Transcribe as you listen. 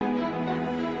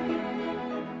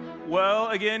Well,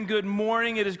 again, good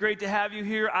morning. It is great to have you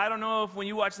here. I don't know if when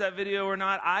you watch that video or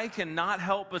not, I cannot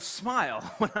help but smile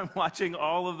when I'm watching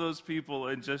all of those people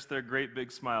and just their great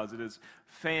big smiles. It is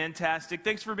fantastic.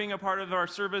 Thanks for being a part of our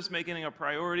service, making it a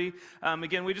priority.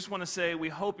 Again, we just want to say we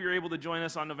hope you're able to join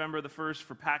us on November the 1st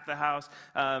for Pack the House.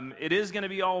 It is going to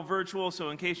be all virtual, so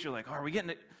in case you're like, oh, are we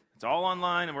getting it? It's all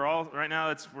online, and right now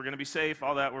we're going to be safe.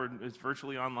 All that, it's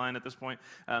virtually online at this point,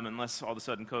 unless all of a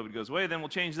sudden COVID goes away, then we'll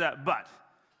change that. But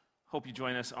hope you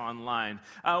join us online.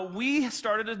 We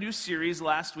started a new series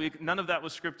last week. None of that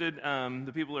was scripted.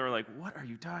 The people are like, what are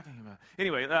you talking about?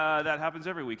 Anyway, that happens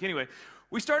every week. Anyway,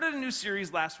 we started a new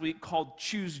series last week called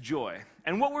Choose Joy.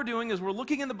 And what we're doing is we're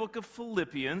looking in the book of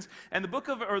Philippians, and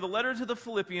the letter to the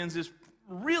Philippians is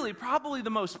really probably the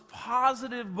most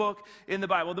positive book in the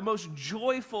Bible, the most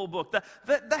joyful book,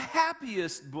 the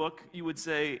happiest book, you would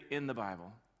say, in the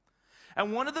Bible.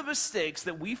 And one of the mistakes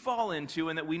that we fall into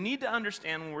and that we need to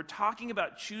understand when we're talking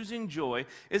about choosing joy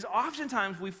is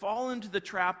oftentimes we fall into the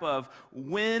trap of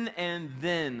when and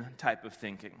then type of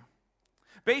thinking.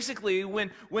 Basically, when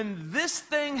this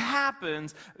thing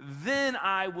happens, then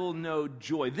I will know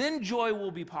joy. Then joy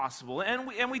will be possible.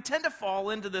 And we tend to fall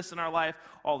into this in our life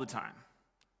all the time.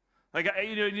 Like,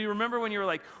 you remember when you were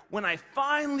like, when I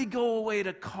finally go away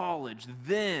to college,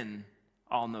 then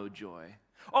I'll know joy.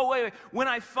 Oh, wait, when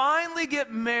I finally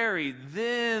get married,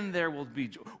 then there will be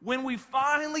joy. When we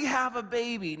finally have a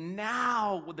baby,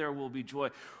 now there will be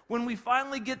joy. When we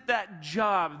finally get that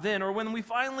job, then, or when we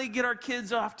finally get our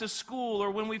kids off to school, or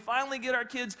when we finally get our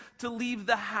kids to leave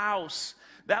the house.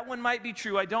 That one might be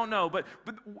true, I don't know, but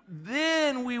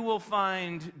then we will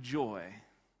find joy.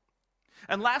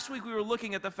 And last week we were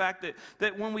looking at the fact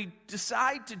that when we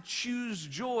decide to choose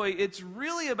joy, it's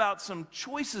really about some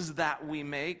choices that we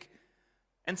make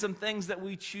and some things that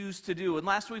we choose to do. And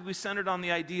last week we centered on the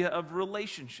idea of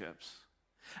relationships.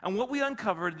 And what we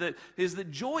uncovered is that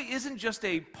joy isn't just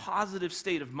a positive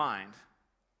state of mind.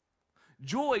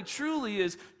 Joy truly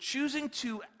is choosing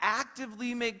to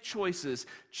actively make choices,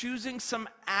 choosing some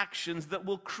actions that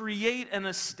will create and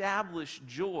establish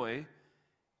joy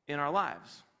in our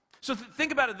lives. So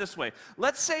think about it this way.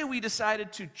 Let's say we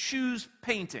decided to choose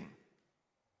painting.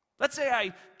 Let's say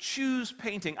I choose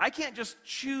painting. I can't just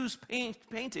choose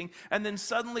painting and then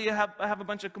suddenly I have a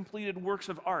bunch of completed works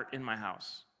of art in my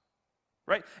house,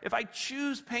 right? If I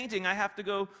choose painting, I have to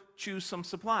go choose some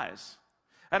supplies.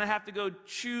 And I have to go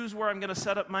choose where I'm going to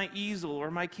set up my easel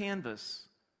or my canvas.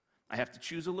 I have to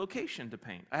choose a location to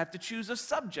paint. I have to choose a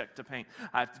subject to paint.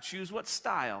 I have to choose what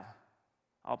style.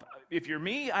 If you're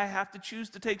me, I have to choose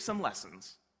to take some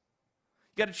lessons.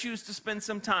 You got to choose to spend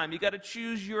some time. You got to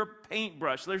choose your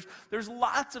paintbrush. There's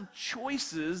lots of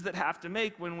choices that have to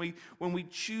make when we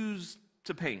choose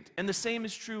to paint. And the same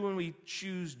is true when we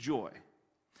choose joy.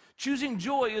 Choosing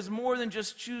joy is more than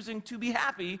just choosing to be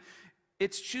happy.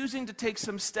 It's choosing to take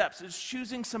some steps. It's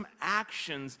choosing some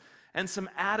actions and some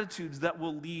attitudes that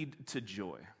will lead to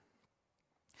joy.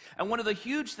 And one of the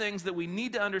huge things that we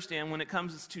need to understand when it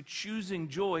comes to choosing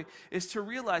joy is to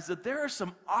realize that there are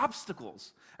some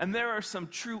obstacles and there are some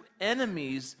true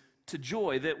enemies to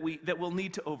joy that we'll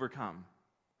need to overcome.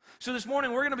 So this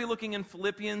morning we're going to be looking in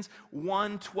Philippians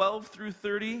 1:12 through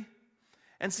 30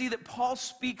 and see that Paul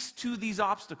speaks to these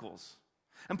obstacles.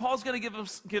 And Paul's going to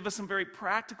give us some very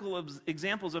practical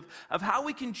examples of how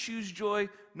we can choose joy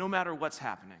no matter what's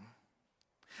happening.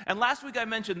 And last week I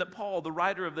mentioned that Paul, the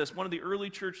writer of this, one of the early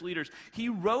church leaders, he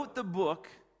wrote the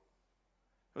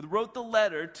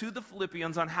letter to the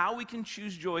Philippians on how we can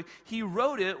choose joy. He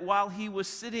wrote it while he was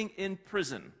sitting in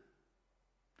prison.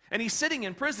 And he's sitting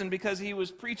in prison because he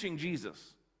was preaching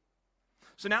Jesus.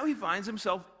 So now he finds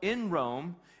himself in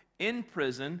Rome, in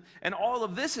prison, and all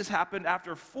of this has happened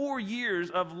after 4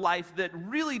 years of life that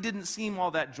really didn't seem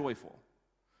all that joyful.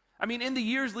 I mean, in the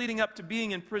years leading up to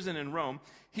being in prison in Rome,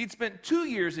 he'd spent 2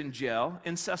 years in jail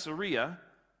in Caesarea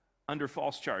under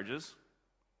false charges.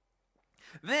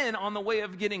 Then, on the way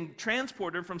of getting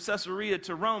transported from Caesarea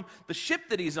to Rome, the ship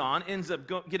that he's on ends up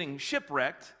getting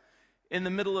shipwrecked in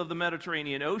the middle of the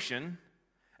Mediterranean Ocean,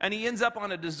 and he ends up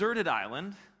on a deserted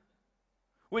island,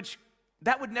 which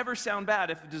that would never sound bad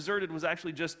if deserted was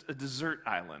actually just a desert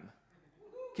island.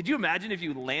 Could you imagine if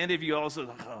you landed, if you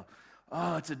also...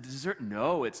 Oh, it's a desert.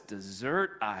 No, it's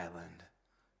desert island.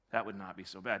 That would not be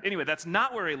so bad. Anyway, that's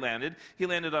not where he landed. He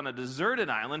landed on a deserted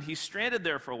island. He's stranded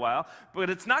there for a while, but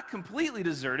it's not completely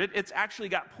deserted. It's actually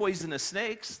got poisonous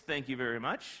snakes, thank you very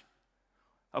much,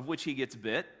 of which he gets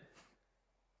bit.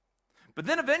 But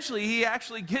then eventually he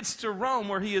actually gets to Rome,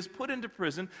 where he is put into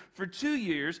prison for 2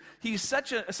 years. He's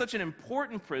such an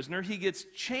important prisoner. He gets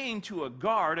chained to a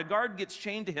guard. A guard gets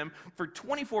chained to him for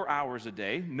 24 hours a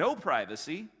day, no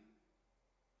privacy,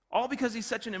 all because he's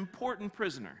such an important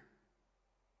prisoner.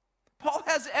 Paul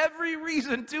has every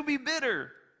reason to be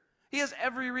bitter. He has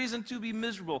every reason to be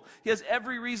miserable. He has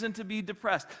every reason to be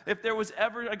depressed. If there was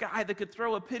ever a guy that could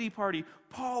throw a pity party,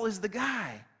 Paul is the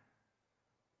guy.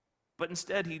 But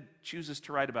instead, he chooses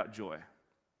to write about joy.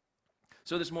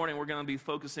 So this morning, we're going to be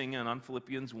focusing in on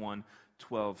Philippians 1,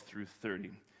 12 through 30.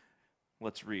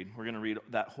 Let's read. We're going to read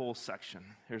that whole section.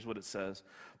 Here's what it says.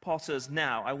 Paul says,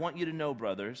 "Now, I want you to know,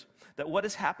 brothers, that what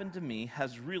has happened to me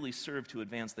has really served to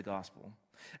advance the gospel.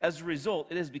 As a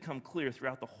result, it has become clear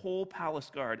throughout the whole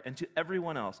palace guard and to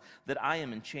everyone else that I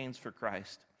am in chains for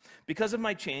Christ. Because of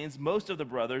my chains, most of the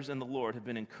brothers in the Lord have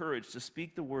been encouraged to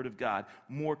speak the word of God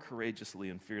more courageously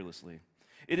and fearlessly.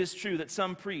 It is true that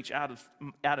some preach out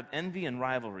of envy and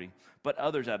rivalry, but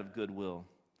others out of goodwill.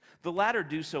 The latter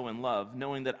do so in love,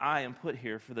 knowing that I am put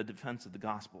here for the defense of the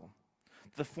gospel.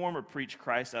 The former preach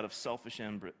Christ out of selfish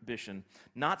ambition,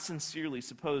 not sincerely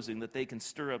supposing that they can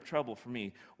stir up trouble for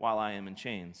me while I am in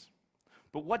chains.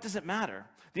 But what does it matter?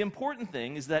 The important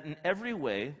thing is that in every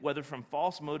way, whether from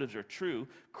false motives or true,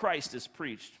 Christ is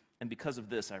preached, and because of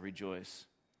this I rejoice.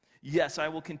 Yes, I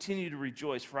will continue to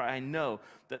rejoice, for I know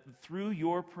that through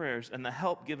your prayers and the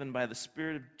help given by the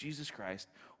Spirit of Jesus Christ,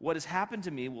 what has happened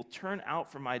to me will turn out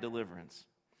for my deliverance.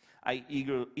 I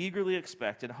eagerly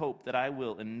expect and hope that I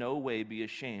will in no way be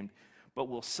ashamed, but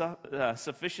will have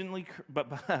sufficient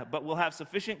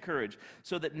courage,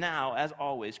 so that now, as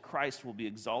always, Christ will be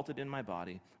exalted in my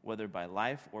body, whether by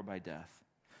life or by death.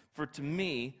 For to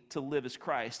me, to live is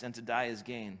Christ, and to die is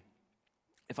gain.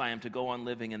 If I am to go on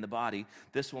living in the body,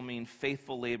 this will mean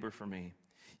faithful labor for me.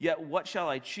 Yet what shall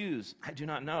I choose? I do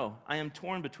not know. I am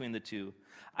torn between the two.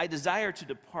 I desire to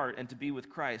depart and to be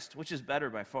with Christ, which is better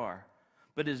by far.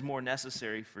 But it is more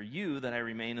necessary for you that I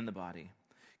remain in the body.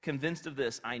 Convinced of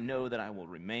this, I know that I will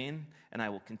remain, and I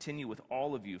will continue with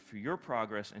all of you for your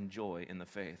progress and joy in the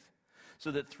faith,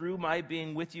 so that through my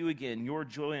being with you again, your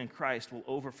joy in Christ will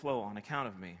overflow on account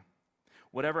of me.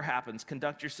 Whatever happens,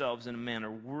 conduct yourselves in a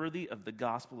manner worthy of the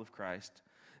gospel of Christ.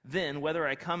 Then, whether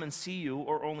I come and see you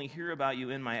or only hear about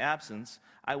you in my absence,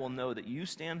 I will know that you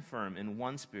stand firm in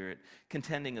one spirit,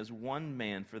 contending as one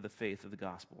man for the faith of the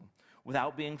gospel,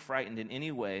 without being frightened in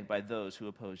any way by those who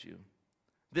oppose you.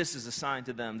 This is a sign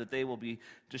to them that they will be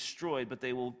destroyed, but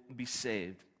they will be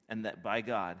saved, and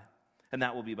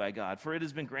that will be by God. For it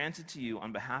has been granted to you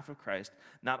on behalf of Christ,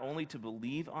 not only to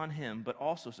believe on him, but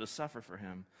also to suffer for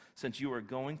him, since you are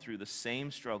going through the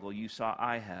same struggle you saw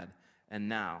I had, and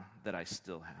now that I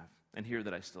still have, and here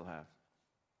that I still have.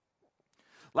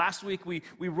 Last week, we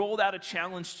rolled out a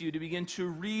challenge to you to begin to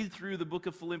read through the book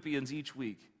of Philippians each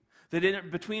week.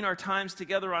 That between our times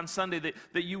together on Sunday,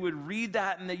 that you would read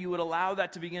that and that you would allow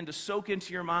that to begin to soak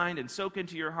into your mind and soak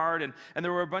into your heart. And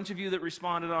there were a bunch of you that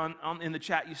responded in the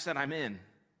chat. You said, "I'm in."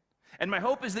 And my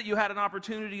hope is that you had an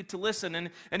opportunity to listen.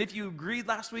 And if you agreed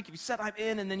last week, if you said, "I'm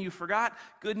in," and then you forgot,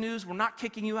 good news, we're not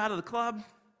kicking you out of the club.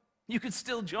 You could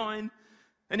still join.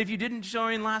 And if you didn't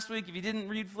join last week, if you didn't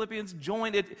read Philippians,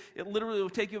 join it. It literally will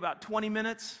take you about 20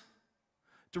 minutes.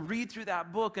 To read through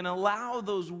that book and allow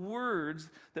those words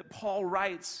that Paul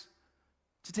writes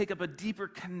to take up a deeper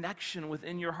connection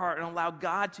within your heart and allow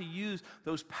God to use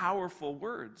those powerful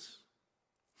words.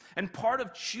 And part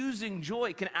of choosing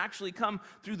joy can actually come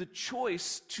through the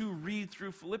choice to read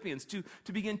through Philippians, to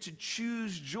begin to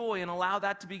choose joy and allow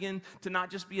that to begin to not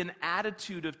just be an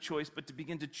attitude of choice, but to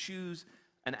begin to choose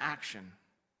an action.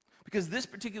 Because this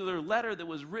particular letter that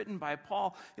was written by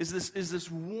Paul is this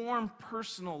warm,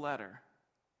 personal letter.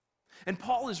 And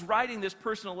Paul is writing this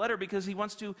personal letter because he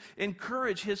wants to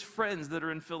encourage his friends that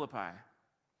are in Philippi.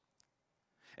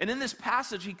 And in this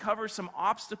passage, he covers some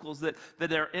obstacles that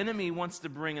their enemy wants to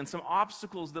bring and some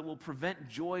obstacles that will prevent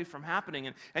joy from happening.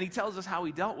 And he tells us how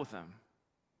he dealt with them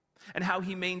and how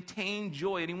he maintained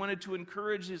joy. And he wanted to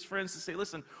encourage his friends to say,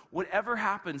 listen, whatever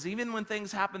happens, even when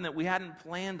things happen that we hadn't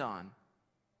planned on,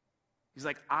 he's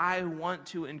like, I want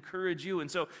to encourage you. And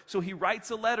so he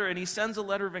writes a letter and he sends a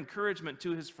letter of encouragement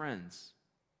to his friends.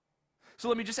 So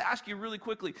let me just ask you really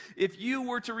quickly, if you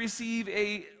were to receive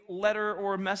a letter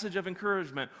or a message of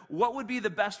encouragement, what would be the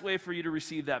best way for you to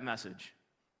receive that message?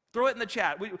 Throw it in the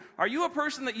chat. Are you a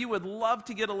person that you would love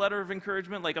to get a letter of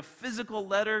encouragement, like a physical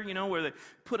letter, where they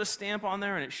put a stamp on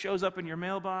there and it shows up in your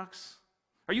mailbox?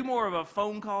 Are you more of a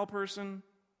phone call person,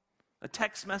 a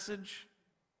text message?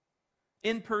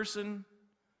 In person?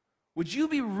 Would you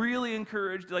be really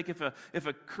encouraged, like if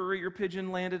a courier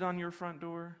pigeon landed on your front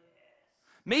door?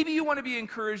 Maybe you want to be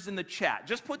encouraged in the chat.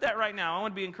 Just put that right now. I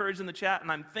want to be encouraged in the chat, and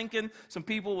I'm thinking some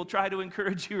people will try to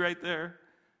encourage you right there.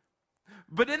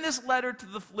 But in this letter to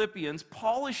the Philippians,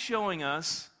 Paul is showing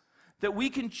us that we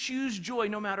can choose joy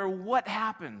no matter what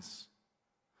happens,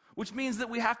 which means that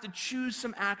we have to choose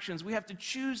some actions. We have to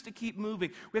choose to keep moving.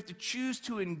 We have to choose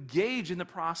to engage in the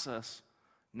process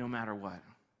no matter what.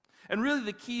 And really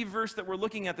the key verse that we're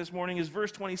looking at this morning is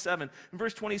verse 27. In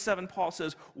verse 27, Paul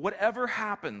says, whatever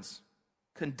happens,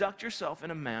 conduct yourself in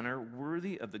a manner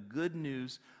worthy of the good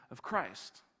news of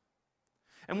Christ.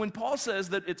 And when Paul says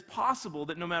that it's possible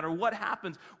that no matter what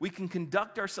happens, we can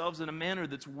conduct ourselves in a manner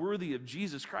that's worthy of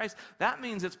Jesus Christ, that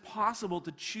means it's possible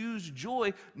to choose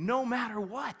joy no matter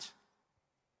what.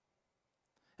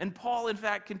 And Paul, in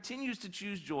fact, continues to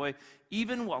choose joy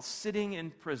even while sitting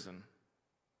in prison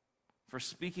for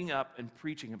speaking up and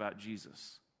preaching about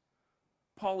Jesus.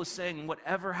 Paul is saying,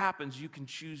 whatever happens, you can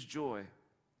choose joy.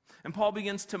 And Paul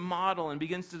begins to model and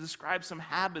begins to describe some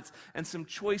habits and some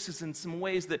choices and some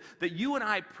ways that you and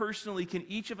I personally can,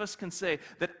 each of us can say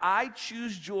that I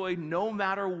choose joy no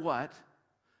matter what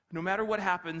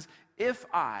happens, if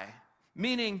I,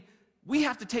 meaning we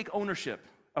have to take ownership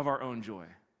of our own joy.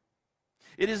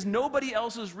 It is nobody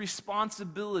else's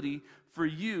responsibility for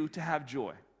you to have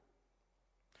joy.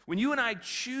 When you and I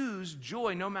choose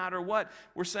joy, no matter what,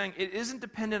 we're saying it isn't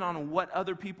dependent on what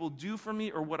other people do for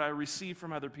me or what I receive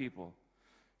from other people.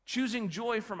 Choosing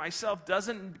joy for myself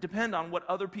doesn't depend on what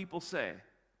other people say.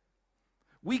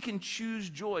 We can choose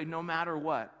joy no matter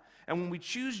what. And when we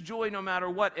choose joy no matter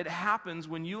what, it happens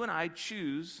when you and I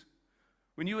choose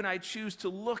to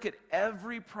look at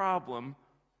every problem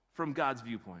from God's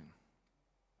viewpoint.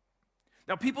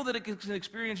 Now, people that can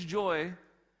experience joy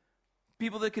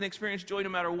no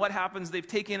matter what happens, they've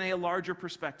taken a larger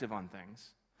perspective on things.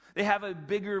 They have a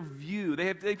bigger view.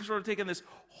 They've sort of taken this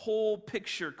whole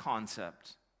picture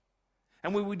concept.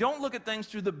 And when we don't look at things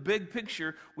through the big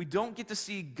picture, we don't get to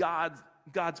see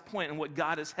God's point and what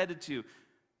God is headed to.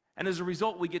 And as a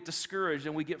result, we get discouraged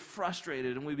and we get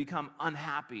frustrated and we become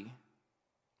unhappy.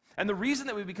 And the reason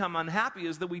that we become unhappy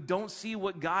is that we don't see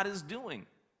what God is doing.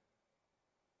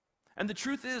 And the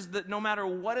truth is that no matter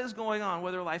what is going on,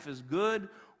 whether life is good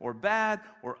or bad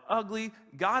or ugly,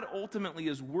 God ultimately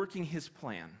is working his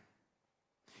plan.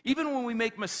 Even when we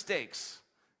make mistakes,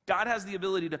 God has the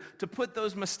ability to put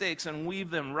those mistakes and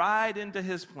weave them right into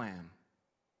his plan.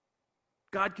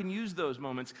 God can use those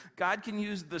moments. God can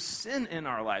use the sin in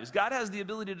our lives. God has the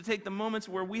ability to take the moments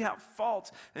where we have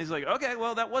faults, and he's like, okay,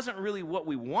 well, that wasn't really what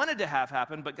we wanted to have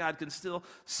happen, but God can still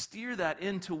steer that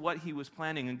into what he was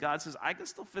planning. And God says, I can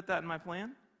still fit that in my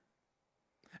plan.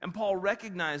 And Paul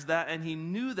recognized that, and he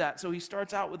knew that, so he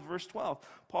starts out with verse 12.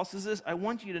 Paul says this, I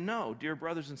want you to know, dear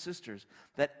brothers and sisters,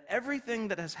 that everything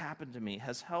that has happened to me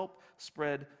has helped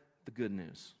spread the good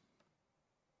news.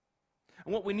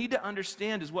 And what we need to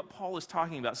understand is what Paul is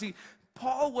talking about. See,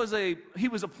 Paul was a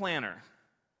planner.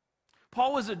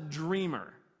 Paul was a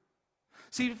dreamer.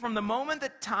 See, from the moment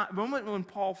when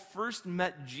Paul first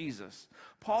met Jesus,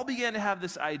 Paul began to have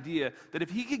this idea that if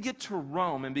he could get to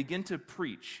Rome and begin to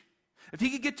preach, if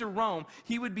he could get to Rome,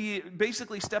 he would be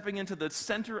basically stepping into the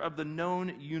center of the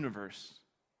known universe.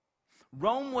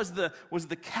 Rome was the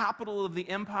capital of the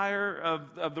empire,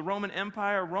 of the Roman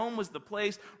Empire. Rome was the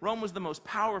place. Rome was the most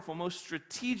powerful, most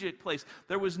strategic place.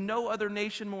 There was no other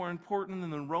nation more important than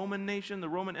the Roman nation, the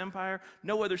Roman Empire.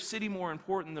 No other city more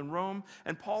important than Rome.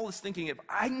 And Paul is thinking, if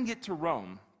I can get to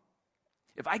Rome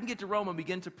and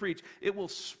begin to preach, it will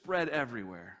spread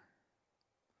everywhere.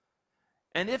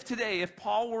 And if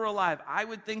Paul were alive, I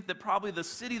would think that probably the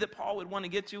city that Paul would want to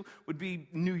get to would be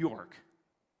New York.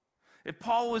 If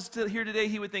Paul was here today,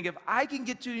 he would think, if I can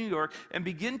get to New York and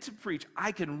begin to preach,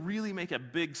 I can really make a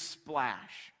big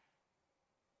splash.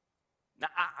 Now,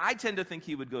 I tend to think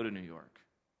he would go to New York.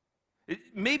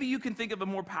 Maybe you can think of a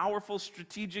more powerful,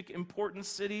 strategic, important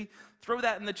city. Throw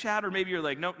that in the chat, or maybe you're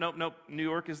like, nope, New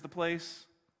York is the place.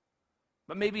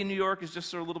 But maybe New York is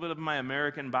just sort of a little bit of my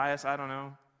American bias, I don't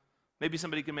know. Maybe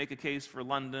somebody can make a case for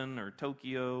London or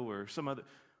Tokyo or some other.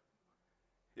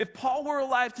 If Paul were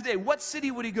alive today, what city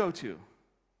would he go to?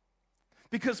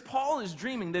 Because Paul is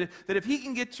dreaming that if he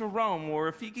can get to Rome, or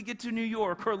if he could get to New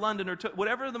York or London or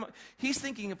whatever, he's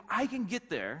thinking, if I can get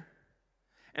there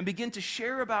and begin to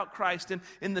share about Christ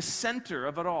in the center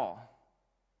of it all,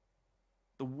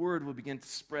 the word will begin to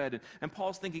spread. And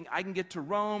Paul's thinking, I can get to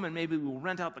Rome, and maybe we'll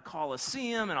rent out the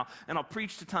Colosseum, and I'll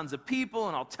preach to tons of people,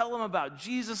 and I'll tell them about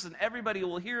Jesus, and everybody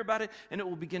will hear about it, and it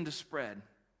will begin to spread.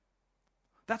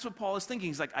 That's what Paul is thinking.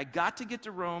 He's like, I got to get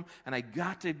to Rome, and I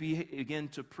got to begin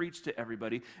to preach to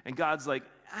everybody. And God's like,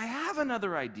 I have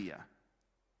another idea.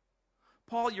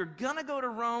 Paul, you're going to go to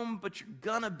Rome, but you're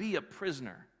going to be a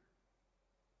prisoner.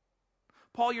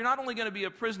 Paul, you're not only going to be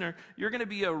a prisoner, you're going to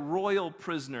be a royal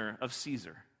prisoner of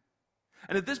Caesar.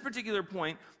 And at this particular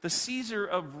point, the Caesar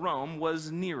of Rome was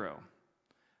Nero.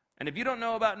 And if you don't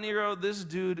know about Nero, this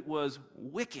dude was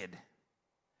wicked.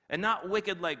 And not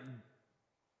wicked like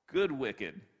good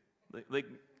wicked. Like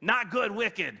not good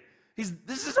wicked.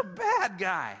 This is a bad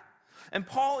guy. And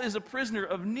Paul is a prisoner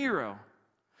of Nero.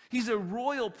 He's a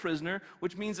royal prisoner,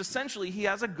 which means essentially he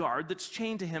has a guard that's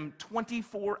chained to him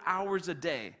 24 hours a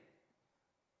day.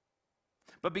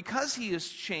 But because he is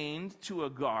chained to a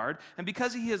guard, and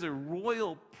because he is a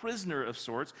royal prisoner of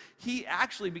sorts, he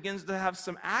actually begins to have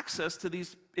some access to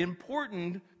these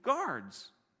important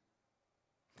guards.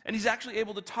 And he's actually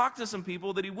able to talk to some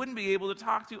people that he wouldn't be able to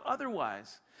talk to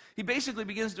otherwise. He basically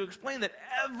begins to explain that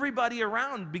everybody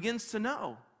around begins to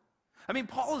know. I mean,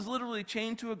 Paul is literally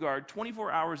chained to a guard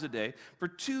 24 hours a day for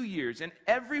 2 years, and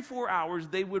every 4 hours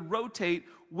they would rotate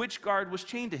which guard was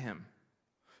chained to him.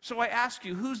 So I ask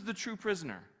you, who's the true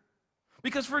prisoner?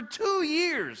 Because for 2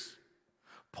 years,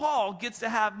 Paul gets to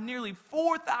have nearly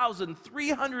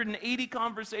 4,380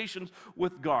 conversations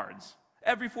with guards.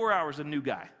 Every 4 hours, a new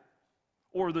guy.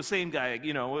 Or the same guy,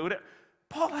 whatever.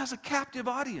 Paul has a captive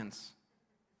audience.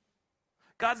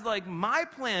 God's like, my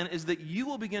plan is that you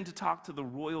will begin to talk to the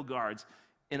royal guards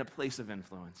in a place of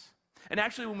influence. And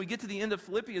actually, when we get to the end of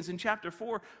Philippians in chapter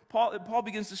 4, Paul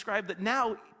begins to describe that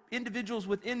now individuals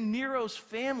within Nero's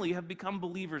family have become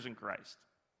believers in Christ.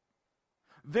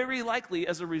 Very likely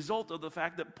as a result of the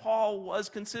fact that Paul was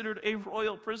considered a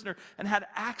royal prisoner and had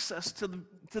access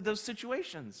to those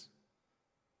situations.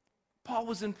 Paul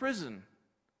was in prison.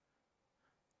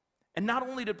 And not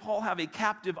only did Paul have a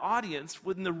captive audience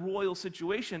within the royal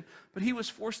situation, but he was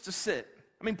forced to sit.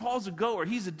 I mean, Paul's a goer,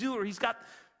 he's a doer,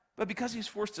 but because he's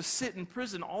forced to sit in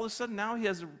prison, all of a sudden now he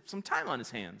has some time on his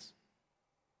hands.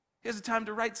 He has the time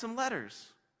to write some letters.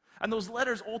 And those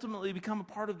letters ultimately become a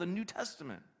part of the New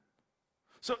Testament.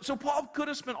 So Paul could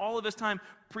have spent all of his time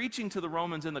preaching to the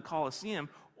Romans in the Colosseum,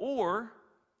 or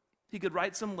he could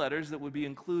write some letters that would be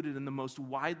included in the most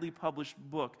widely published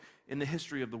book in the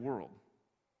history of the world,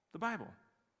 the Bible.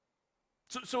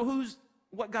 So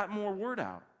what got more word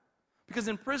out? Because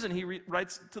in prison he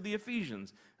writes to the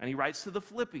Ephesians, and he writes to the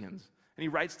Philippians, and he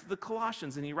writes to the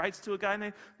Colossians, and he writes to a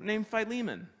guy named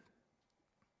Philemon.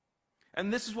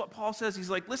 And this is what Paul says. He's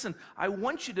like, listen, I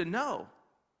want you to know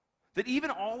that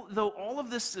though all of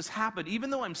this has happened, even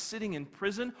though I'm sitting in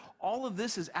prison, all of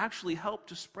this has actually helped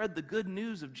to spread the good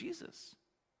news of Jesus.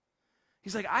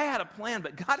 He's like, I had a plan,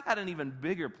 but God had an even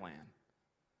bigger plan.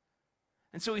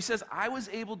 And so he says, I was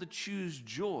able to choose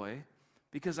joy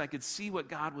because I could see what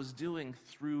God was doing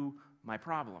through my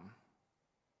problem.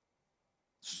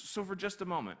 So for just a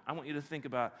moment, I want you to think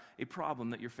about a problem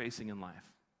that you're facing in life.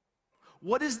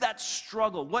 What is that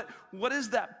struggle? What is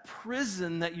that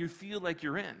prison that you feel like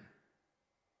you're in?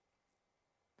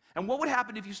 And what would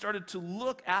happen if you started to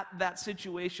look at that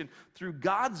situation through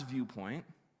God's viewpoint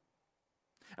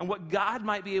and what God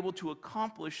might be able to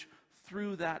accomplish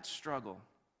through that struggle?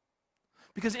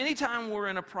 Because anytime we're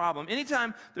in a problem,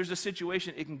 anytime there's a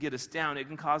situation, it can get us down, it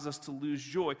can cause us to lose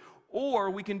joy,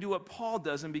 or we can do what Paul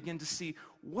does and begin to see,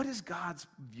 what is God's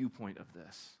viewpoint of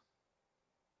this?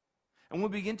 And when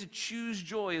we begin to choose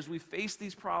joy as we face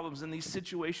these problems and these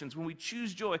situations, when we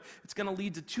choose joy, it's going to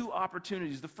lead to two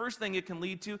opportunities. The first thing it can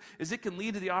lead to is it can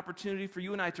lead to the opportunity for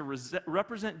you and I to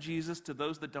represent Jesus to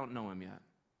those that don't know him yet.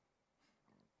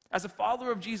 As a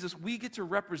follower of Jesus, we get to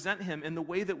represent him in the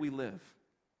way that we live.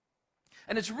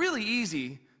 And it's really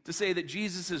easy to say that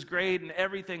Jesus is great and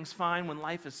everything's fine when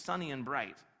life is sunny and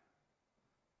bright.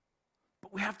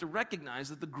 But we have to recognize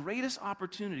that the greatest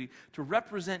opportunity to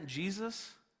represent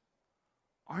Jesus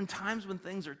are in times when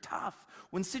things are tough,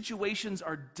 when situations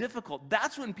are difficult.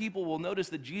 That's when people will notice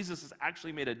that Jesus has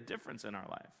actually made a difference in our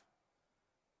life.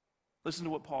 Listen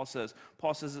to what Paul says.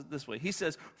 Paul says it this way. He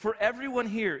says, for everyone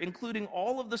here, including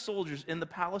all of the soldiers in the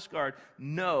palace guard,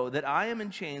 know that I am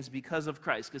in chains because of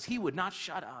Christ, because he would not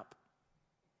shut up.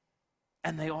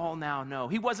 And they all now know.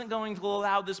 He wasn't going to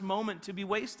allow this moment to be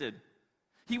wasted.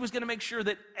 He was going to make sure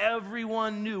that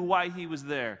everyone knew why he was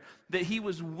there, that he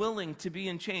was willing to be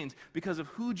in chains because of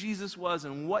who Jesus was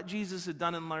and what Jesus had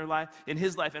done in their life, in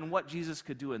his life, and what Jesus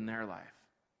could do in their life.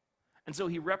 And so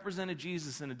he represented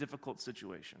Jesus in a difficult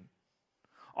situation.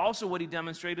 Also, what he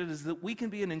demonstrated is that we can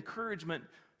be an encouragement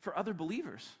for other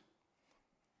believers.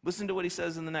 Listen to what he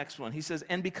says in the next one. He says,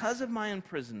 and because of my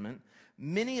imprisonment,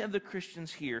 many of the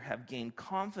Christians here have gained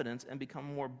confidence and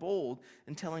become more bold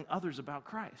in telling others about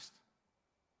Christ.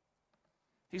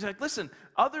 He's like, listen,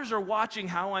 others are watching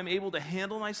how I'm able to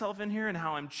handle myself in here and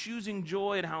how I'm choosing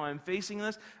joy and how I'm facing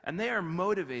this, and they are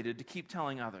motivated to keep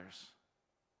telling others.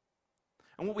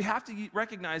 And what we have to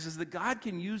recognize is that God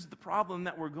can use the problem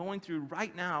that we're going through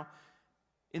right now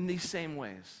in these same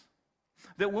ways.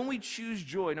 That when we choose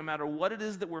joy, no matter what it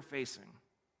is that we're facing,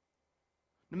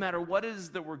 no matter what it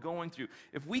is that we're going through,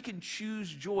 if we can choose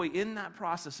joy in that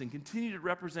process and continue to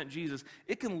represent Jesus,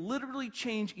 it can literally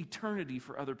change eternity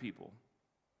for other people.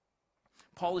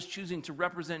 Paul is choosing to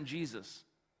represent Jesus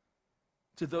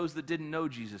to those that didn't know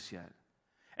Jesus yet.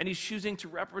 And he's choosing to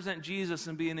represent Jesus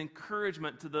and be an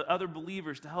encouragement to the other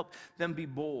believers to help them be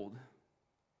bold.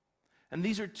 And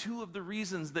these are two of the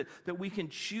reasons that we can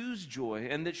choose joy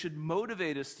and that should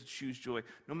motivate us to choose joy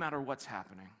no matter what's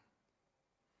happening.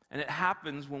 And it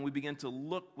happens when we begin to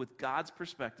look with God's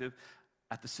perspective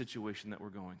at the situation that we're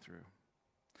going through.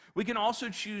 We can also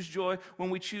choose joy when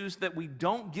we choose that we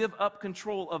don't give up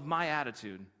control of my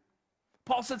attitude.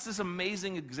 Paul sets this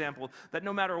amazing example that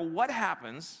no matter what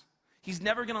happens, he's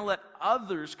never going to let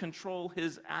others control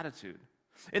his attitude.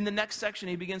 In the next section,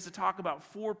 he begins to talk about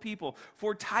four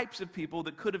types of people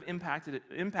that could have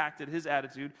impacted his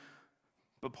attitude,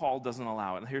 but Paul doesn't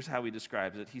allow it. And here's how he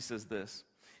describes it. He says this.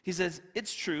 He says,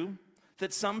 it's true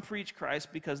that some preach Christ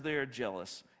because they are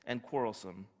jealous and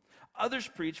quarrelsome. Others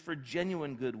preach for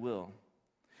genuine goodwill.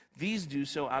 These do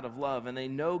so out of love, and they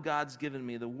know God's given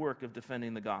me the work of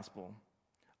defending the gospel.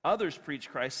 Others preach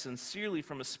Christ sincerely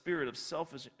from a spirit of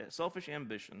selfish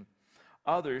ambition.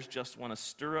 Others just want to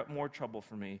stir up more trouble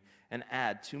for me and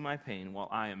add to my pain while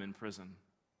I am in prison.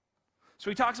 So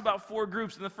he talks about four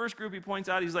groups. In the first group, he points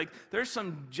out, he's like, there's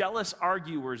some jealous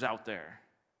arguers out there.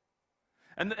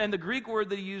 And the Greek word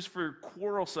that he used for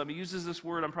quarrelsome, he uses this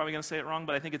word, I'm probably going to say it wrong,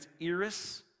 but I think it's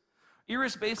eris.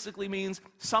 Eris basically means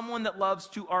someone that loves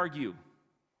to argue.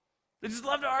 They just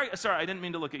love to argue. Sorry, I didn't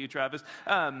mean to look at you, Travis.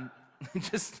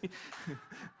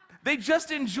 They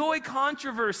just enjoy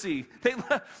controversy.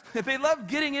 They love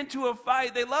getting into a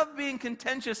fight. They love being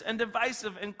contentious and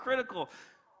divisive and critical.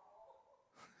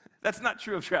 That's not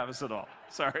true of Travis at all.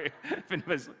 Sorry.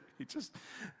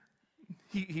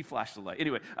 He flashed the light.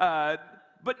 Anyway,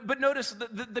 but notice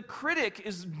the critic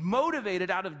is motivated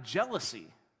out of jealousy.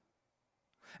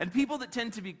 And people that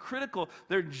tend to be critical,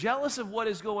 they're jealous of what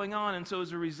is going on, and so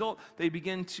as a result, they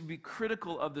begin to be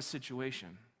critical of the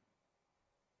situation.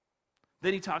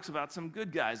 Then he talks about some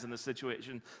good guys in the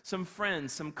situation, some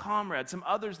friends, some comrades, some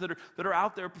others that are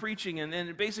out there preaching,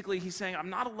 and basically he's saying, I'm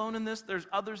not alone in this, there's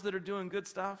others that are doing good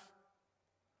stuff.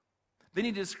 Then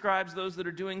he describes those that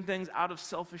are doing things out of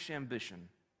selfish ambition.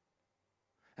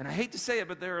 And I hate to say it,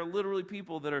 but there are literally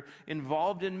people that are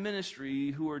involved in ministry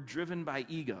who are driven by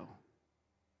ego.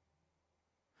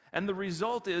 And the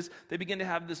result is they begin to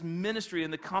have this ministry,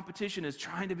 and the competition is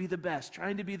trying to be the best,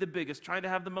 trying to be the biggest, trying to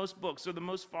have the most books or the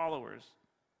most followers.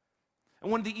 And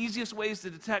one of the easiest ways to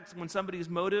detect when somebody's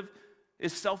motive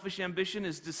is selfish ambition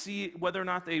is to see whether or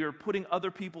not they are putting other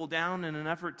people down in an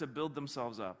effort to build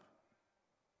themselves up.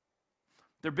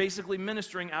 They're basically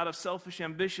ministering out of selfish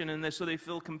ambition, and so they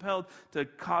feel compelled to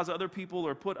cause other people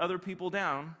or put other people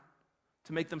down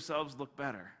to make themselves look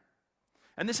better.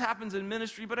 And this happens in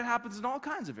ministry, but it happens in all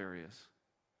kinds of areas.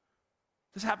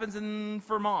 This happens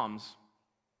for moms.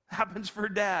 It happens for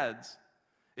dads.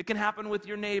 It can happen with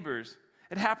your neighbors.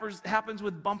 It happens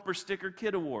with bumper sticker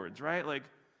kid awards, right? Like,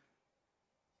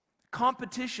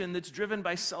 competition that's driven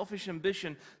by selfish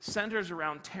ambition centers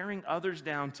around tearing others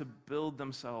down to build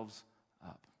themselves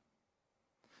up.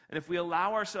 And if we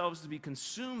allow ourselves to be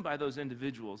consumed by those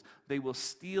individuals, they will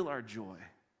steal our joy.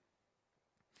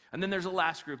 And then there's a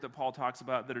last group that Paul talks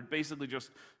about that are basically just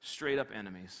straight up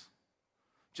enemies.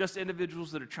 Just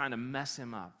individuals that are trying to mess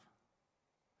him up.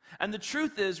 And the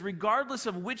truth is, regardless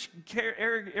of which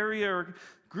area or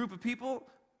group of people,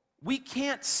 we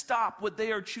can't stop what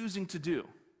they are choosing to do.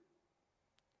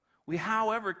 We,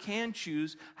 however, can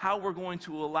choose how we're going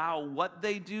to allow what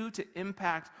they do to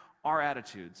impact our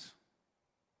attitudes.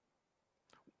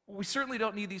 We certainly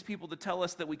don't need these people to tell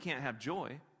us that we can't have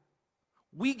joy.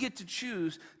 We get to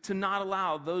choose to not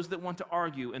allow those that want to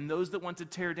argue and those that want to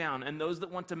tear down and those that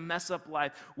want to mess up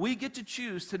life. We get to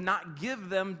choose to not give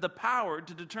them the power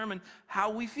to determine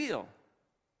how we feel.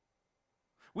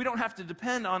 We don't have to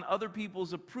depend on other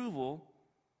people's approval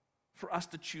for us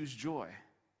to choose joy.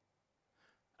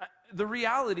 The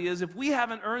reality is, if we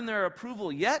haven't earned their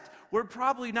approval yet, we're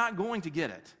probably not going to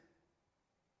get it.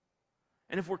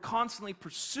 And if we're constantly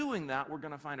pursuing that, we're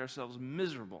going to find ourselves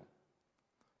miserable,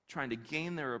 trying to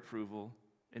gain their approval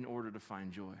in order to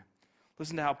find joy.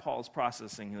 Listen to how Paul is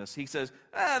processing this. He says,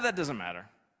 that doesn't matter.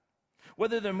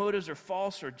 Whether their motives are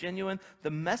false or genuine,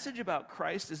 the message about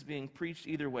Christ is being preached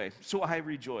either way. So I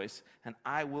rejoice, and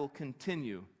I will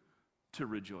continue to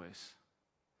rejoice.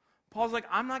 Paul's like,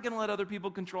 I'm not going to let other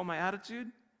people control my attitude.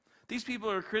 These people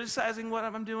are criticizing what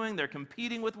I'm doing. They're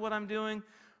competing with what I'm doing.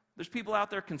 There's people out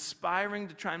there conspiring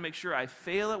to try and make sure I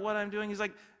fail at what I'm doing. He's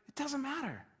like, it doesn't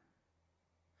matter.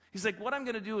 He's like, what I'm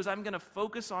going to do is I'm going to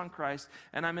focus on Christ,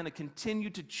 and I'm going to continue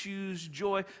to choose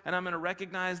joy, and I'm going to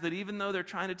recognize that even though they're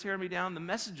trying to tear me down, the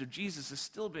message of Jesus is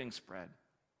still being spread.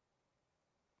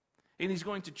 And he's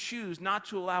going to choose not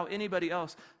to allow anybody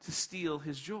else to steal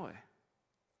his joy.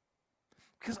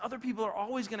 Because other people are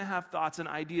always going to have thoughts and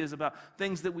ideas about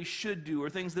things that we should do or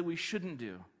things that we shouldn't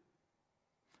do.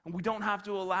 And we don't have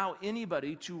to allow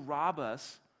anybody to rob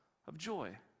us of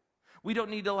joy. We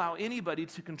don't need to allow anybody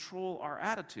to control our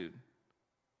attitude.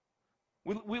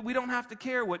 We don't have to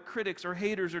care what critics or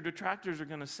haters or detractors are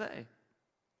going to say.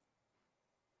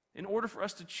 In order for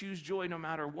us to choose joy no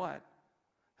matter what,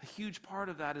 a huge part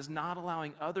of that is not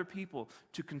allowing other people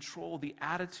to control the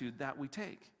attitude that we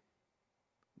take.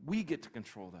 We get to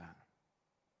control that.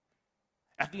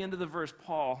 At the end of the verse,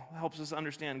 Paul helps us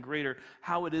understand greater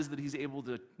how it is that he's able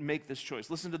to make this choice.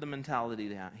 Listen to the mentality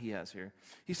that he has here.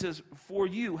 He says, for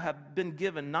you have been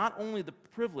given not only the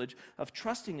privilege of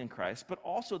trusting in Christ, but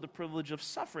also the privilege of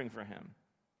suffering for him.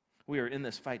 We are in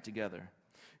this fight together.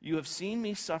 You have seen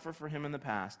me suffer for him in the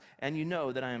past, and you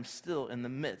know that I am still in the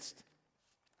midst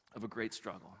of a great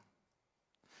struggle.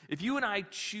 If you and I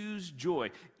choose joy,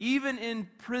 even in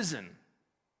prison,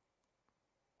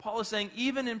 Paul is saying,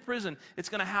 even in prison, it's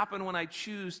going to happen when I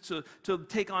choose to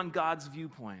take on God's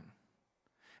viewpoint.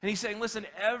 And he's saying, listen,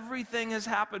 everything has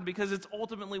happened because it's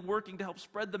ultimately working to help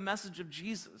spread the message of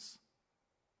Jesus.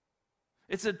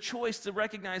 It's a choice to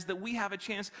recognize that we have a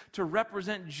chance to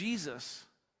represent Jesus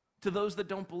to those that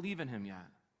don't believe in him yet.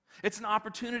 It's an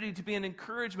opportunity to be an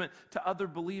encouragement to other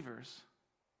believers.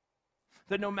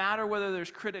 That no matter whether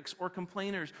there's critics or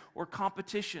complainers or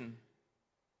competition,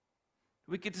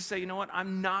 we get to say, you know what,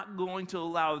 I'm not going to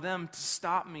allow them to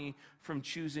stop me from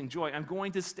choosing joy. I'm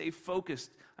going to stay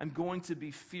focused. I'm going to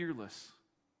be fearless.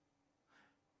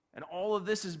 And all of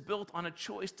this is built on a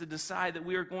choice to decide that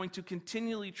we are going to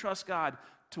continually trust God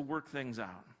to work things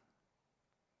out.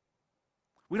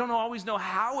 We don't always know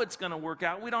how it's going to work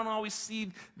out. We don't always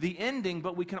see the ending,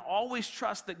 but we can always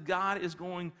trust that God is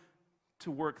going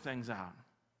to work things out.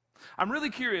 I'm really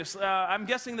curious. I'm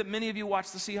guessing that many of you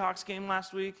watched the Seahawks game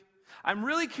last week. I'm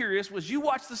really curious, was you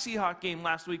watched the Seahawks game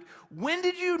last week, when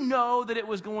did you know that it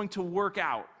was going to work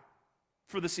out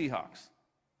for the Seahawks?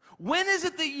 When is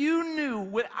it that you knew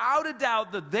without a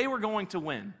doubt that they were going to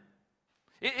win?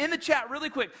 In the chat, really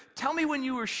quick, tell me when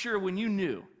you were sure, when you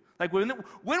knew. Like when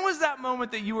was that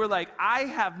moment that you were like, I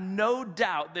have no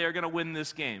doubt they're going to win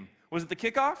this game? Was it the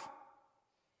kickoff?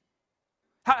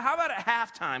 How about at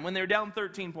halftime when they were down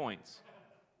 13 points?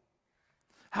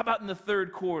 How about in the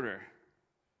third quarter?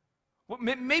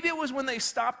 Maybe it was when they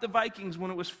stopped the Vikings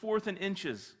when it was 4th and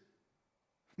inches.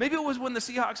 Maybe it was when the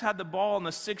Seahawks had the ball on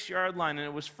the 6-yard line and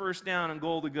it was first down and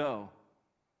goal to go.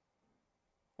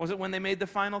 Was it when they made the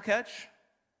final catch?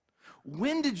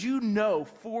 When did you know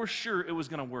for sure it was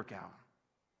going to work out?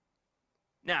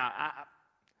 Now,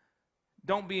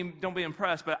 don't be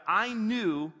impressed, but I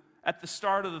knew at the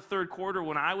start of the third quarter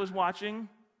when I was watching,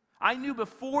 I knew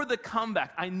before the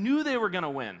comeback, I knew they were going to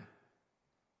win.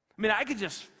 I mean, I could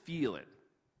just feel it.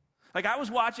 Like I was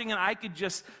watching and I could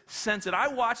just sense it. I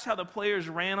watched how the players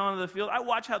ran onto the field. I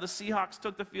watched how the Seahawks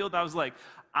took the field. I was like,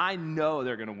 I know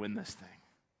they're going to win this thing.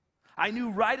 I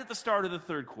knew right at the start of the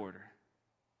third quarter.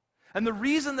 And the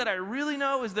reason that I really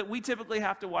know is that we typically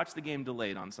have to watch the game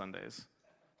delayed on Sundays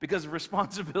because of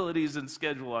responsibilities and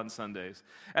schedule on Sundays.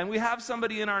 And we have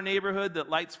somebody in our neighborhood that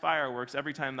lights fireworks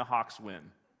every time the Hawks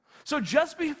win. So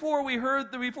just before we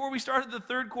started the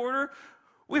third quarter,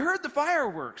 we heard the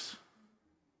fireworks.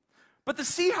 But the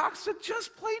Seahawks had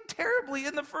just played terribly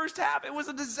in the first half. It was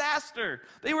a disaster.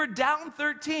 They were down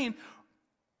 13,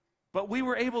 but we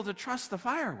were able to trust the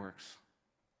fireworks.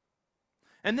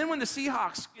 And then when the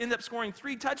Seahawks ended up scoring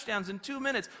 3 touchdowns in 2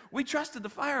 minutes, we trusted the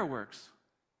fireworks.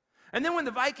 And then when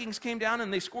the Vikings came down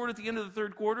and they scored at the end of the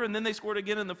third quarter, and then they scored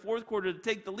again in the fourth quarter to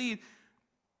take the lead,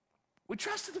 we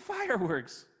trusted the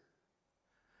fireworks.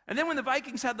 And then when the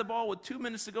Vikings had the ball with 2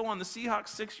 minutes to go on the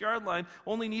Seahawks 6-yard line,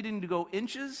 only needing to go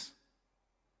inches,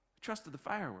 we trusted the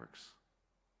fireworks.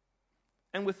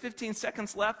 And with 15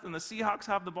 seconds left and the Seahawks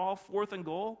have the ball 4th and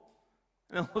goal,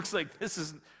 and it looks like this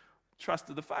is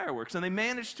trusted the fireworks. And they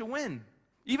managed to win.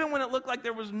 Even when it looked like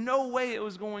there was no way it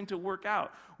was going to work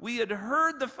out. We had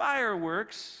heard the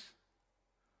fireworks,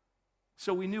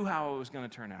 so we knew how it was going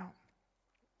to turn out.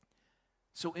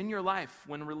 So in your life,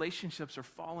 when relationships are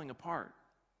falling apart,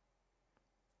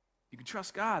 you can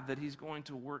trust God that he's going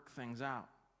to work things out.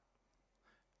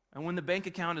 And when the bank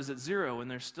account is at zero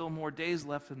and there's still more days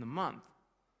left in the month,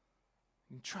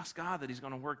 you can trust God that he's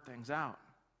going to work things out.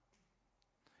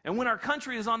 And when our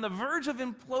country is on the verge of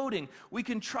imploding, we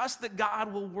can trust that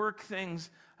God will work things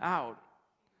out.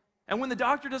 And when the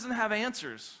doctor doesn't have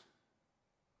answers,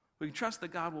 we can trust that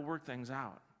God will work things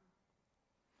out.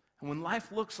 And when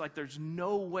life looks like there's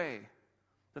no way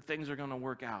that things are going to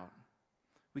work out,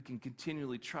 we can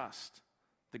continually trust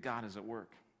that God is at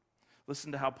work.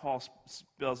 Listen to how Paul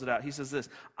spells it out. He says this,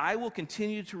 I will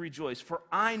continue to rejoice, for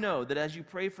I know that as you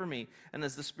pray for me and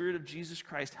as the Spirit of Jesus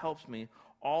Christ helps me,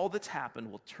 all that's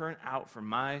happened will turn out for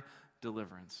my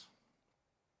deliverance.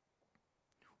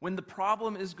 When the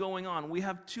problem is going on, we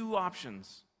have two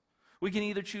options. We can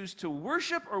either choose to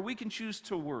worship or we can choose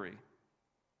to worry.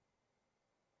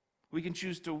 We can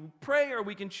choose to pray or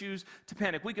we can choose to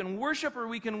panic. We can worship or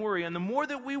we can worry. And the more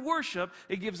that we worship,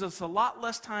 it gives us a lot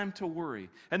less time to worry.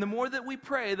 And the more that we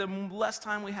pray, the less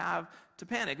time we have to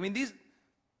panic. I mean,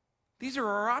 these are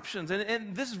our options.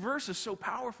 And this verse is so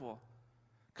powerful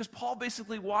because Paul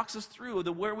basically walks us through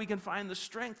where we can find the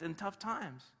strength in tough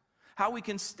times, how we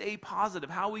can stay positive,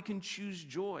 how we can choose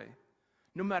joy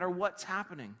no matter what's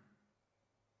happening.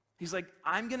 He's like,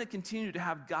 I'm going to continue to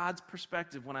have God's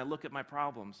perspective when I look at my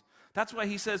problems. That's why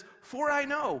he says, for I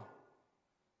know.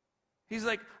 He's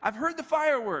like, I've heard the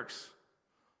fireworks,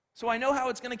 so I know how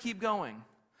it's going to keep going.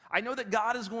 I know that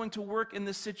God is going to work in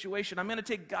this situation. I'm going to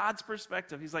take God's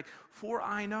perspective. He's like, for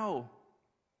I know.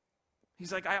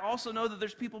 He's like, I also know that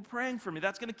there's people praying for me.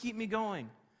 That's going to keep me going.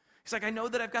 He's like, I know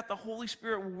that I've got the Holy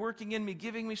Spirit working in me,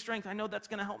 giving me strength. I know that's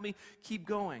going to help me keep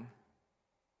going.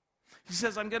 He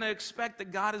says, I'm going to expect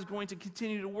that God is going to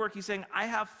continue to work. He's saying, I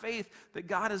have faith that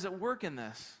God is at work in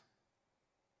this.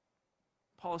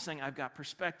 Paul is saying, I've got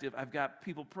perspective. I've got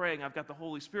people praying. I've got the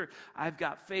Holy Spirit. I've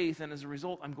got faith. And as a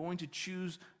result, I'm going to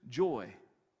choose joy.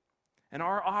 And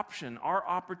our option, our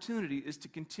opportunity is to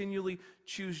continually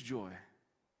choose joy.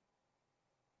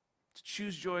 To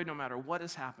choose joy no matter what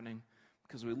is happening.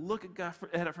 Because we look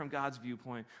at it from God's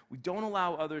viewpoint. We don't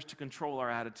allow others to control our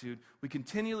attitude. We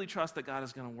continually trust that God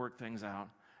is going to work things out.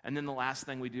 And then the last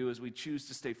thing we do is we choose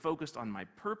to stay focused on my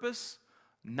purpose,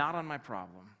 not on my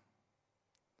problem.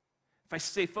 If I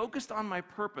stay focused on my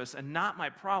purpose and not my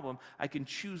problem, I can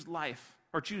choose life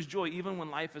or choose joy even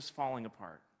when life is falling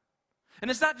apart. And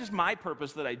it's not just my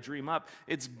purpose that I dream up.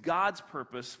 It's God's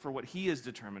purpose for what he has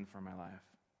determined for my life.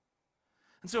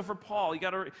 And so for Paul,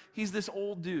 he's this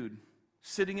old dude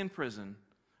sitting in prison,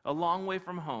 a long way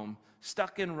from home,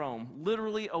 stuck in Rome,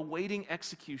 literally awaiting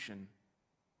execution.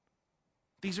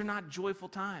 These are not joyful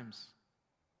times.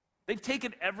 They've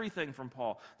taken everything from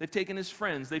Paul. They've taken his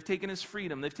friends. They've taken his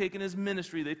freedom. They've taken his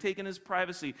ministry. They've taken his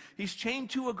privacy. He's chained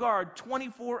to a guard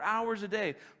 24 hours a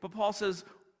day. But Paul says,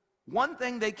 one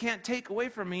thing they can't take away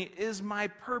from me is my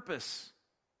purpose.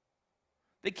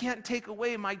 They can't take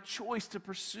away my choice to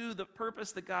pursue the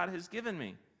purpose that God has given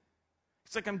me.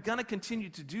 It's like I'm going to continue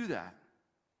to do that.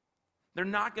 They're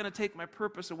not going to take my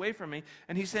purpose away from me.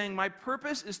 And he's saying my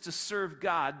purpose is to serve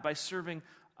God by serving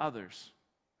others.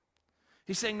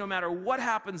 He's saying no matter what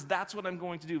happens, that's what I'm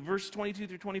going to do. Verse 22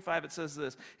 through 25, it says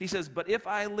this. He says, but if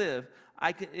I live,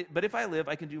 I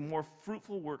can do more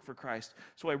fruitful work for Christ.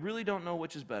 So I really don't know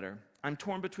which is better. I'm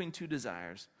torn between two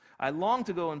desires. I long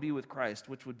to go and be with Christ,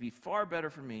 which would be far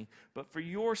better for me. But for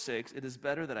your sakes, it is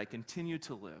better that I continue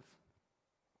to live.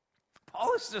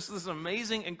 Paul is just this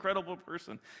amazing, incredible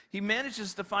person. He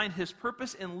manages to find his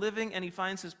purpose in living, and he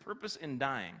finds his purpose in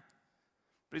dying.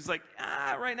 But he's like,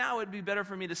 right now it would be better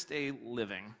for me to stay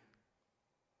living.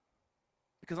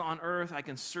 Because on earth, I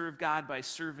can serve God by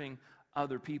serving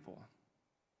other people.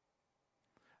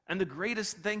 And the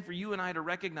greatest thing for you and I to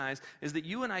recognize is that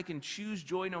you and I can choose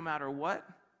joy no matter what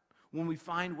when we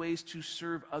find ways to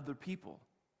serve other people.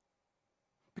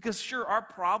 Because sure, our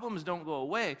problems don't go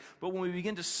away, but when we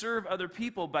begin to serve other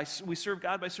people, we serve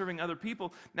God by serving other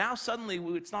people, now suddenly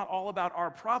it's not all about our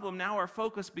problem. Now our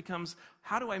focus becomes,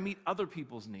 how do I meet other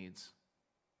people's needs?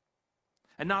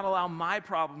 And not allow my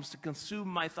problems to consume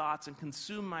my thoughts and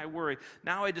consume my worry.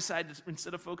 Now I decide to,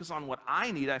 instead of focus on what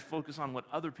I need, I focus on what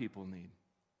other people need.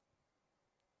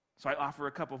 So I offer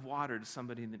a cup of water to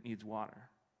somebody that needs water.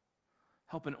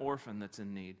 Help an orphan that's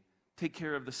in need. Take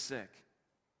care of the sick.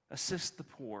 Assist the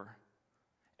poor,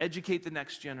 educate the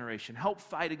next generation, help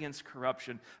fight against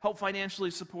corruption, help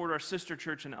financially support our sister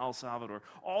church in El Salvador.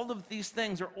 All of these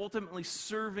things are ultimately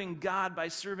serving God by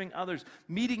serving others,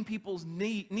 meeting people's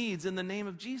needs in the name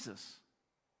of Jesus.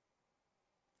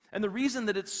 And the reason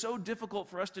that it's so difficult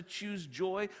for us to choose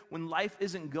joy when life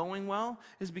isn't going well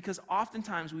is because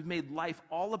oftentimes we've made life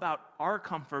all about our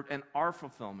comfort and our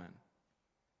fulfillment.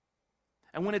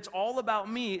 And when it's all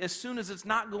about me, as soon as it's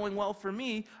not going well for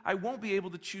me, I won't be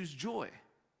able to choose joy.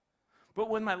 But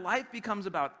when my life becomes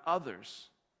about others,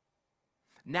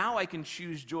 now I can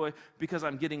choose joy because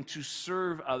I'm getting to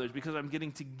serve others, because I'm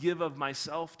getting to give of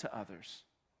myself to others.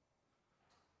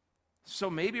 So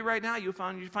maybe right now you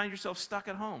find yourself stuck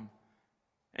at home.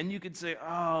 And you could say,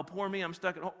 oh, poor me, I'm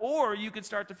stuck at home. Or you could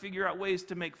start to figure out ways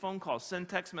to make phone calls, send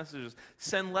text messages,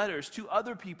 send letters to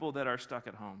other people that are stuck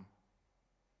at home.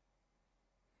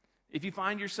 If you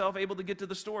find yourself able to get to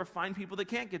the store, find people that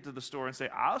can't get to the store and say,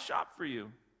 I'll shop for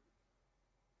you.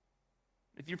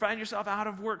 If you find yourself out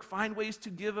of work, find ways to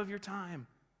give of your time.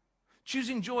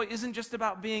 Choosing joy isn't just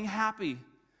about being happy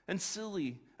and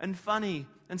silly and funny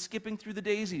and skipping through the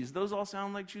daisies. Those all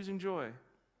sound like choosing joy.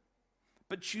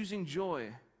 But choosing joy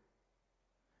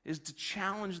is to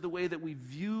challenge the way that we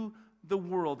view the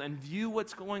world and view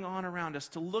what's going on around us,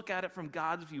 to look at it from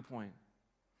God's viewpoint.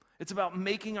 It's about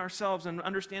making ourselves and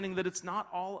understanding that it's not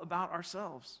all about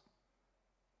ourselves.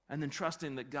 And then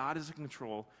trusting that God is in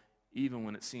control even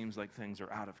when it seems like things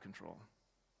are out of control.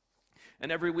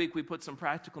 And every week we put some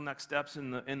practical next steps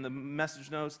in the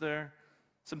message notes there.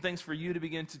 Some things for you to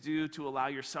begin to do to allow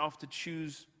yourself to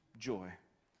choose joy.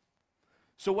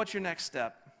 So what's your next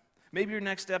step? Maybe your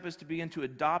next step is to begin to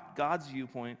adopt God's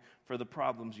viewpoint for the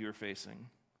problems you're facing.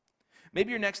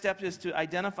 Maybe your next step is to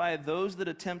identify those that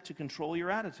attempt to control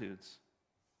your attitudes.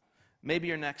 Maybe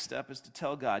your next step is to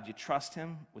tell God you trust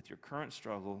Him with your current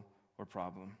struggle or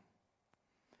problem.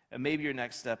 And maybe your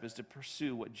next step is to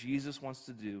pursue what Jesus wants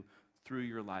to do through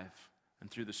your life and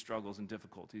through the struggles and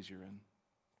difficulties you're in.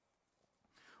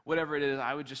 Whatever it is,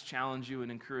 I would just challenge you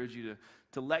and encourage you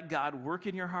to let God work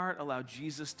in your heart, allow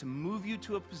Jesus to move you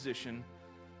to a position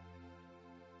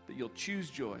that you'll choose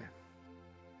joy,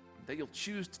 that you'll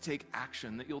choose to take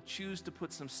action, that you'll choose to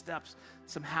put some steps,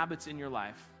 some habits in your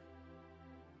life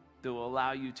that will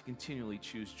allow you to continually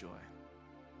choose joy.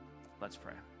 Let's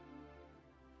pray.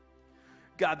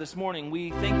 God, this morning we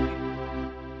thank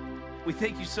you. We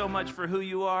thank you so much for who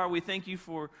you are. We thank you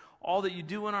for all that you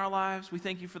do in our lives. We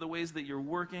thank you for the ways that you're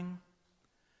working.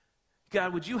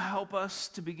 God, would you help us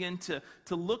to begin to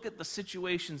look at the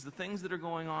situations, the things that are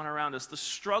going on around us, the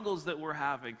struggles that we're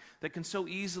having that can so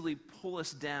easily pull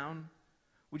us down?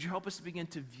 Would you help us to begin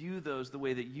to view those the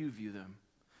way that you view them,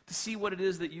 to see what it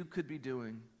is that you could be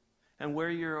doing and where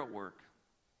you're at work?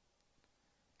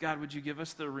 God, would you give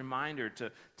us the reminder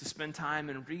to spend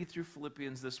time and read through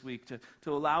Philippians this week, to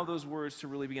allow those words to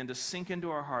really begin to sink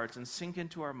into our hearts and sink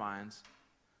into our minds,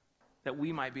 that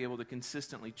we might be able to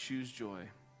consistently choose joy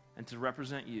and to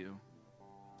represent you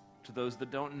to those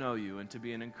that don't know you and to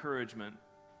be an encouragement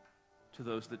to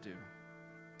those that do.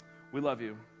 We love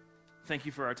you. Thank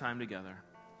you for our time together.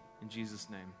 In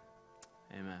Jesus' name,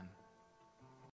 amen.